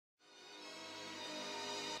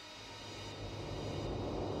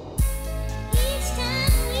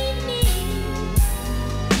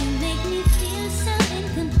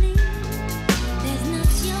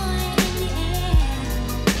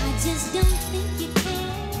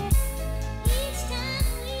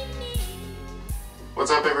What's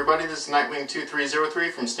up, everybody? This is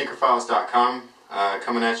Nightwing2303 from sneakerfiles.com,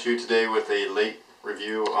 coming at you today with a late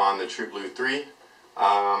review on the True Blue 3.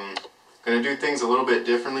 Going to do things a little bit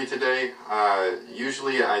differently today.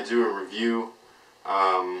 Usually I do a review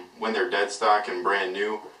when they're dead stock and brand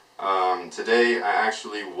new. Today I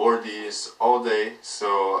actually wore these all day,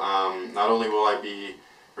 so not only will I be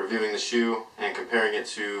reviewing the shoe and comparing it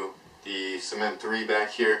to the Cement 3 back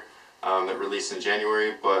here that released in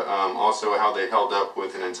January, but also how they held up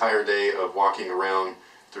with an entire day of walking around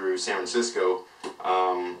through San Francisco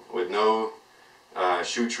with no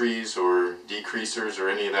shoe trees or decreasers or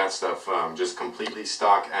any of that stuff, just completely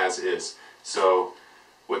stock as is. So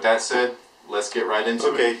with that said, let's get right into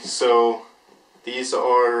it. Okay, so these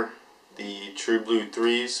are the True Blue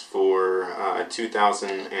 3s for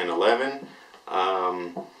 2011.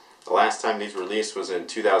 The last time these released was in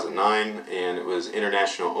 2009, and it was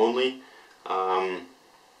international only.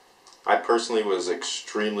 I personally was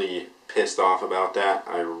extremely pissed off about that.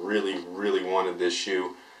 I really wanted this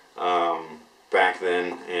shoe back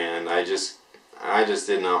then, and I just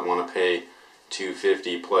did not want to pay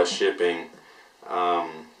 $250 plus shipping,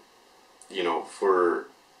 you know, for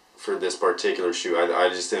this particular shoe. I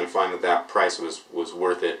just didn't find that price was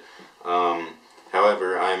worth it.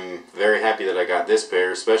 However, I'm very happy that I got this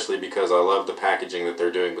pair, especially because I love the packaging that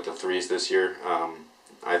they're doing with the 3s this year.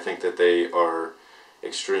 I think that they are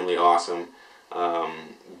extremely awesome,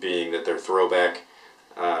 being that they're throwback,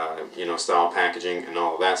 you know, style packaging and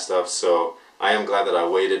all of that stuff. So I am glad that I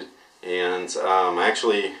waited, and I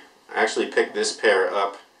actually picked this pair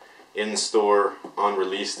up in store on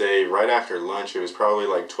release day right after lunch. It was probably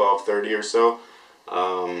like 12:30 or so.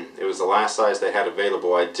 It was the last size they had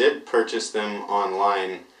available. I did purchase them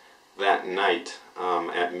online that night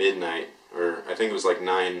at midnight, or I think it was like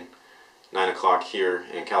 9 o'clock here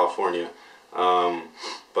in California.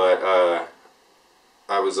 But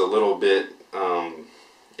I was a little bit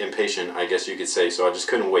impatient, I guess you could say, so I just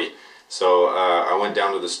couldn't wait. So I went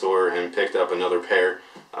down to the store and picked up another pair.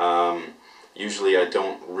 Usually I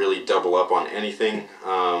don't really double up on anything,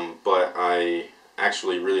 but I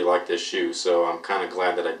actually really like this shoe, so I'm kind of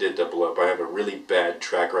glad that I did double up. I have a really bad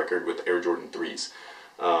track record with Air Jordan 3s.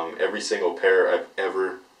 Every single pair I've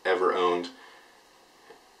ever owned,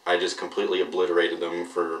 I just completely obliterated them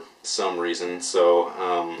for some reason. So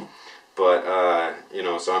you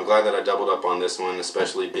know, so I'm glad that I doubled up on this one,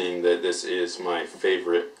 especially being that this is my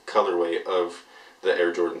favorite colorway of the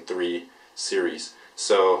Air Jordan 3 series.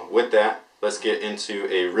 So with that, let's get into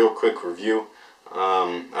a real quick review.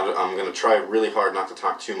 I'm going to try really hard not to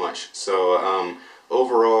talk too much. So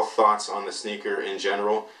overall thoughts on the sneaker in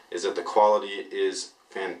general is that the quality is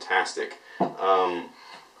fantastic.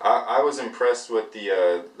 I was impressed with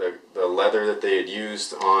the leather that they had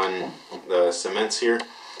used on the cements here.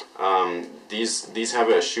 These have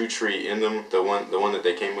a shoe tree in them, the one that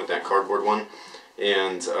they came with, that cardboard one,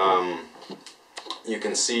 and you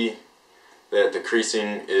can see that the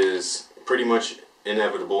creasing is pretty much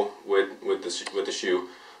inevitable with the shoe,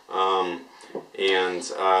 and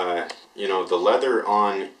you know, the leather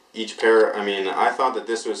on each pair, I mean, I thought that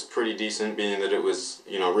this was pretty decent, being that it was,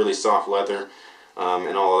 you know, really soft leather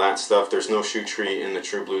and all of that stuff. There's no shoe tree in the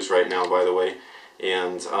True Blues right now, by the way,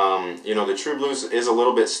 and you know, the True Blues is a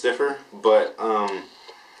little bit stiffer, but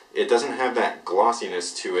it doesn't have that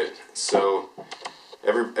glossiness to it. So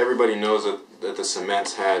everybody knows that the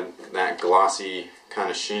cements had that glossy kind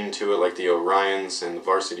of sheen to it, like the Orions and the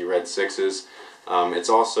Varsity Red 6s. It's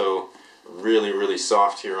also really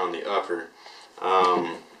soft here on the upper.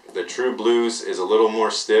 The True Blues is a little more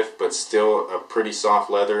stiff, but still a pretty soft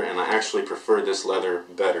leather, and I actually prefer this leather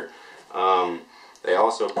better. They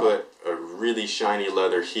also put a really shiny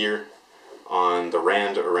leather here on the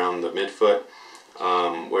rand around the midfoot,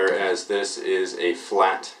 whereas this is a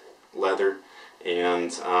flat leather,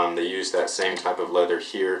 and they use that same type of leather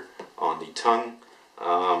here on the tongue.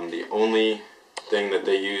 The only thing that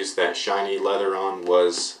they used that shiny leather on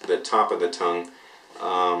was the top of the tongue,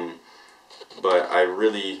 but I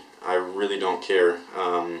really don't care.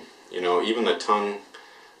 You know, even the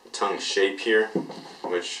tongue shape here,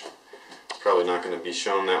 which is probably not going to be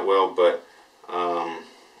shown that well, but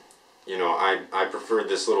you know, I prefer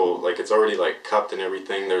this little, like, it's already like cupped and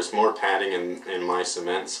everything. There's more padding in my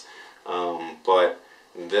cements, but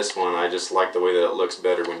this one, I just like the way that it looks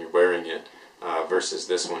better when you're wearing it. Versus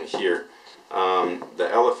this one here. The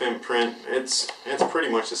elephant print, it's pretty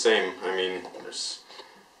much the same. I mean, there's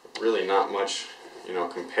really not much, you know,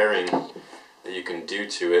 comparing that you can do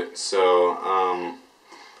to it. So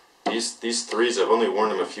these 3s, I've only worn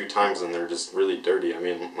them a few times, and they're just really dirty. I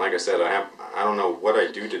mean, like I said, I don't know what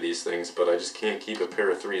I do to these things, but I just can't keep a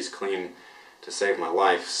pair of 3s clean to save my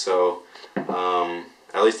life. So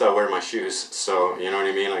at least I wear my shoes, so you know what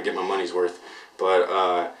I mean, I get my money's worth.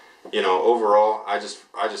 But you know, overall, I just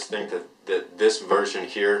think that this version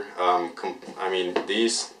here, I mean,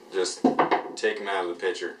 these, just take them out of the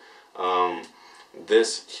picture.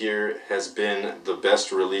 This here has been the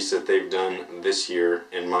best release that they've done this year,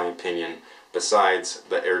 in my opinion, besides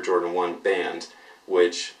the Air Jordan 1 Band,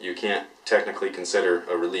 which you can't technically consider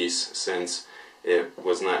a release since it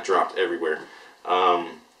was not dropped everywhere.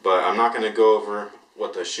 But I'm not going to go over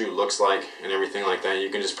what the shoe looks like and everything like that. You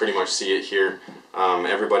can just pretty much see it here.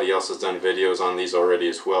 Everybody else has done videos on these already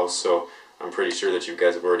as well, so I'm pretty sure that you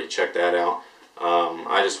guys have already checked that out.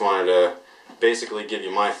 I just wanted to basically give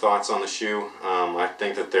you my thoughts on the shoe. I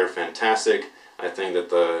think that they're fantastic. I think that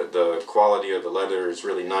the quality of the leather is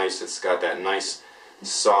really nice. It's got that nice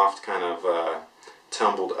soft kind of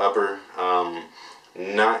tumbled upper.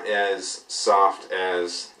 Not as soft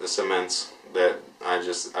as the cements that I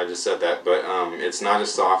just said that, but it's not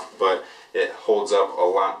as soft, but it holds up a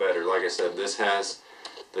lot better. Like I said, this has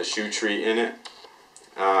the shoe tree in it,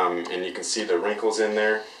 and you can see the wrinkles in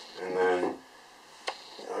there. And then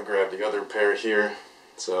I'll grab the other pair here.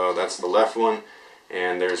 So that's the left one,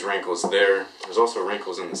 and there's wrinkles there. There's also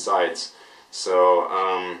wrinkles in the sides.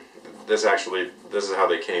 So this is how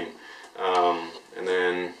they came. And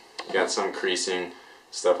then you got some creasing,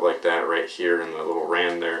 stuff like that right here in the little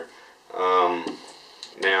rand there.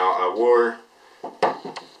 Now, I wore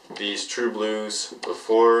these True Blues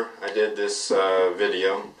before I did this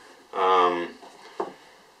video. I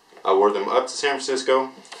wore them up to San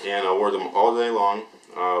Francisco, and I wore them all day long.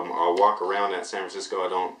 I'll walk around at San Francisco.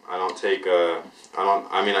 I take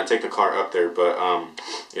the car up there, but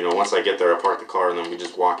you know, once I get there, I park the car and then we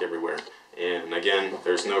just walk everywhere. And again,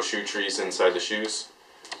 there's no shoe trees inside the shoes,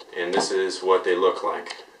 and this is what they look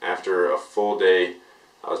like after a full day.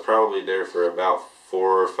 I was probably there for about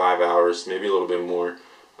 4 or 5 hours, maybe a little bit more,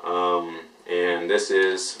 and this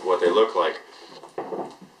is what they look like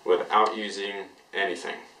without using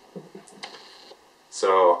anything.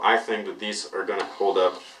 So I think that these are going to hold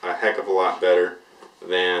up a heck of a lot better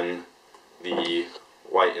than the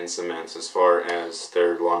white in cements as far as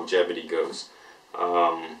their longevity goes.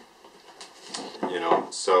 You know,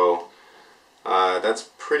 so that's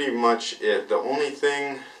pretty much it. The only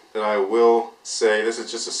thing that I will say, this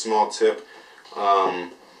is just a small tip,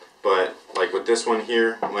 but like with this one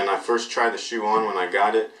here, when I first tried the shoe on, when I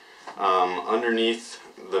got it, underneath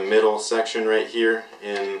the middle section right here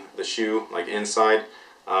in the shoe, like inside,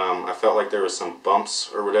 I felt like there was some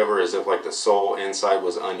bumps or whatever, as if like the sole inside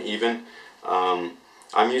was uneven.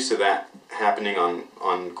 I'm used to that happening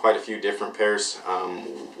on quite a few different pairs.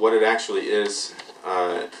 What it actually is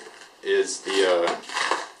the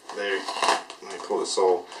let me pull the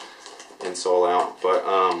insole out, but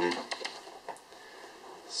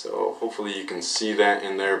so hopefully you can see that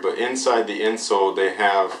in there. But inside the insole, they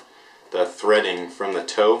have the threading from the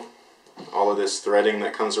toe. All of this threading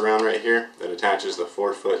that comes around right here that attaches the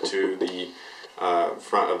forefoot to the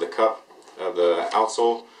front of the cup of the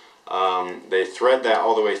outsole. They thread that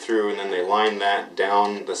all the way through, and then they line that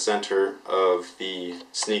down the center of the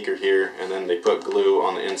sneaker here, and then they put glue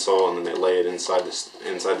on the insole, and then they lay it inside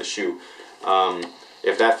the shoe.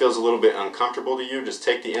 If that feels a little bit uncomfortable to you, just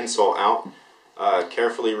take the insole out,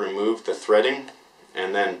 carefully remove the threading,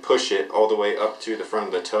 and then push it all the way up to the front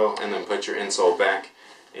of the toe, and then put your insole back,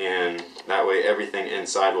 and that way everything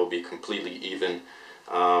inside will be completely even.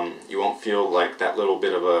 You won't feel like that little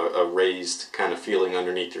bit of a raised kind of feeling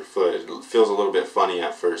underneath your foot. It feels a little bit funny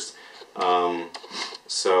at first.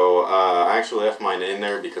 So I actually left mine in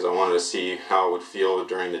there because I wanted to see how it would feel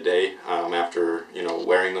during the day after, you know,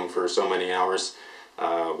 wearing them for so many hours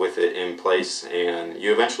with it in place. And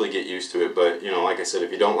you eventually get used to it, but you know, like I said,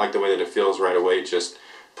 if you don't like the way that it feels right away, just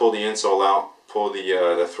pull the insole out, pull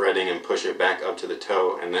the threading and push it back up to the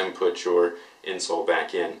toe, and then put your insole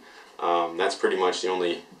back in. That's pretty much the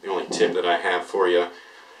only tip that I have for you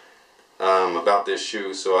about this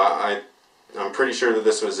shoe. So I'm pretty sure that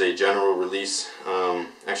this was a general release.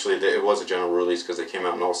 Actually, it was a general release because they came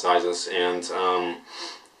out in all sizes, and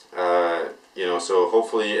you know, so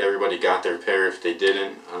hopefully everybody got their pair. If they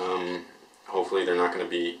didn't, hopefully they're not going to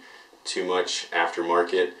be too much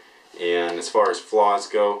aftermarket. And as far as flaws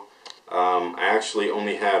go, I actually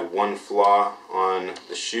only had one flaw on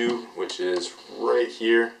the shoe, which is right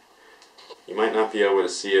here. You might not be able to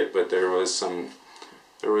see it, but there was some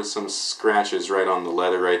scratches right on the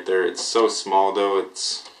leather right there. It's so small though,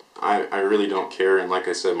 I really don't care, and like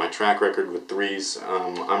I said, my track record with threes,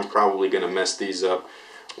 I'm probably going to mess these up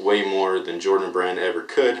way more than Jordan Brand ever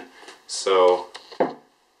could, so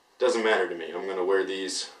doesn't matter to me. I'm going to wear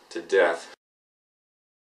these to death.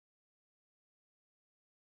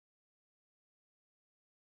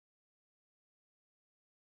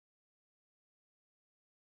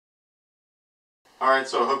 Alright,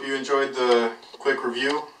 so I hope you enjoyed the quick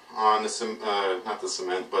review on the, not the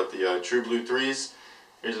cement, but the True Blue 3s.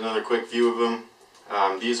 Here's another quick view of them.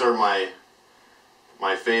 These are my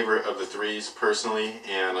favorite of the 3s personally,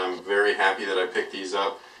 and I'm very happy that I picked these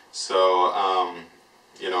up. So,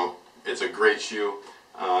 you know, it's a great shoe.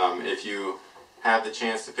 If you have the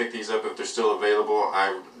chance to pick these up, if they're still available,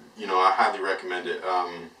 I highly recommend it.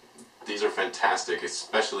 These are fantastic,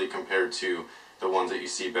 especially compared to the ones that you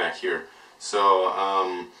see back here. So,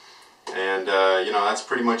 you know, that's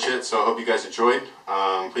pretty much it. So I hope you guys enjoyed.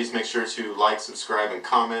 Please make sure to like, subscribe, and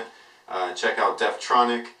comment. Check out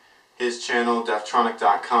Deftronic, his channel,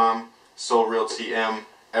 deftronic.com, SoulRealTM,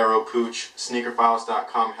 AeroPooch,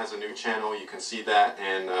 SneakerFiles.com has a new channel. You can see that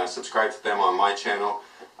and subscribe to them on my channel.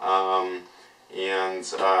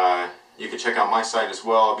 You can check out my site as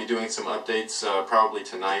well. I'll be doing some updates probably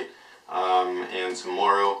tonight and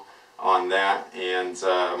tomorrow on that. And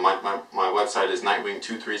my website is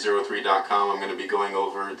nightwing2303.com. I'm going to be going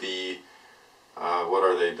over the what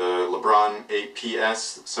are they? The LeBron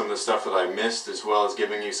 8PS, some of the stuff that I missed, as well as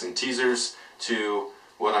giving you some teasers to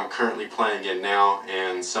what I'm currently playing in now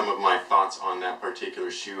and some of my thoughts on that particular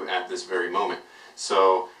shoe at this very moment.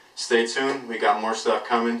 So stay tuned, we got more stuff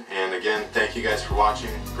coming, and again, thank you guys for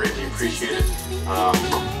watching, greatly appreciate it.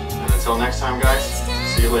 And until next time guys,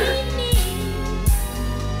 see you later.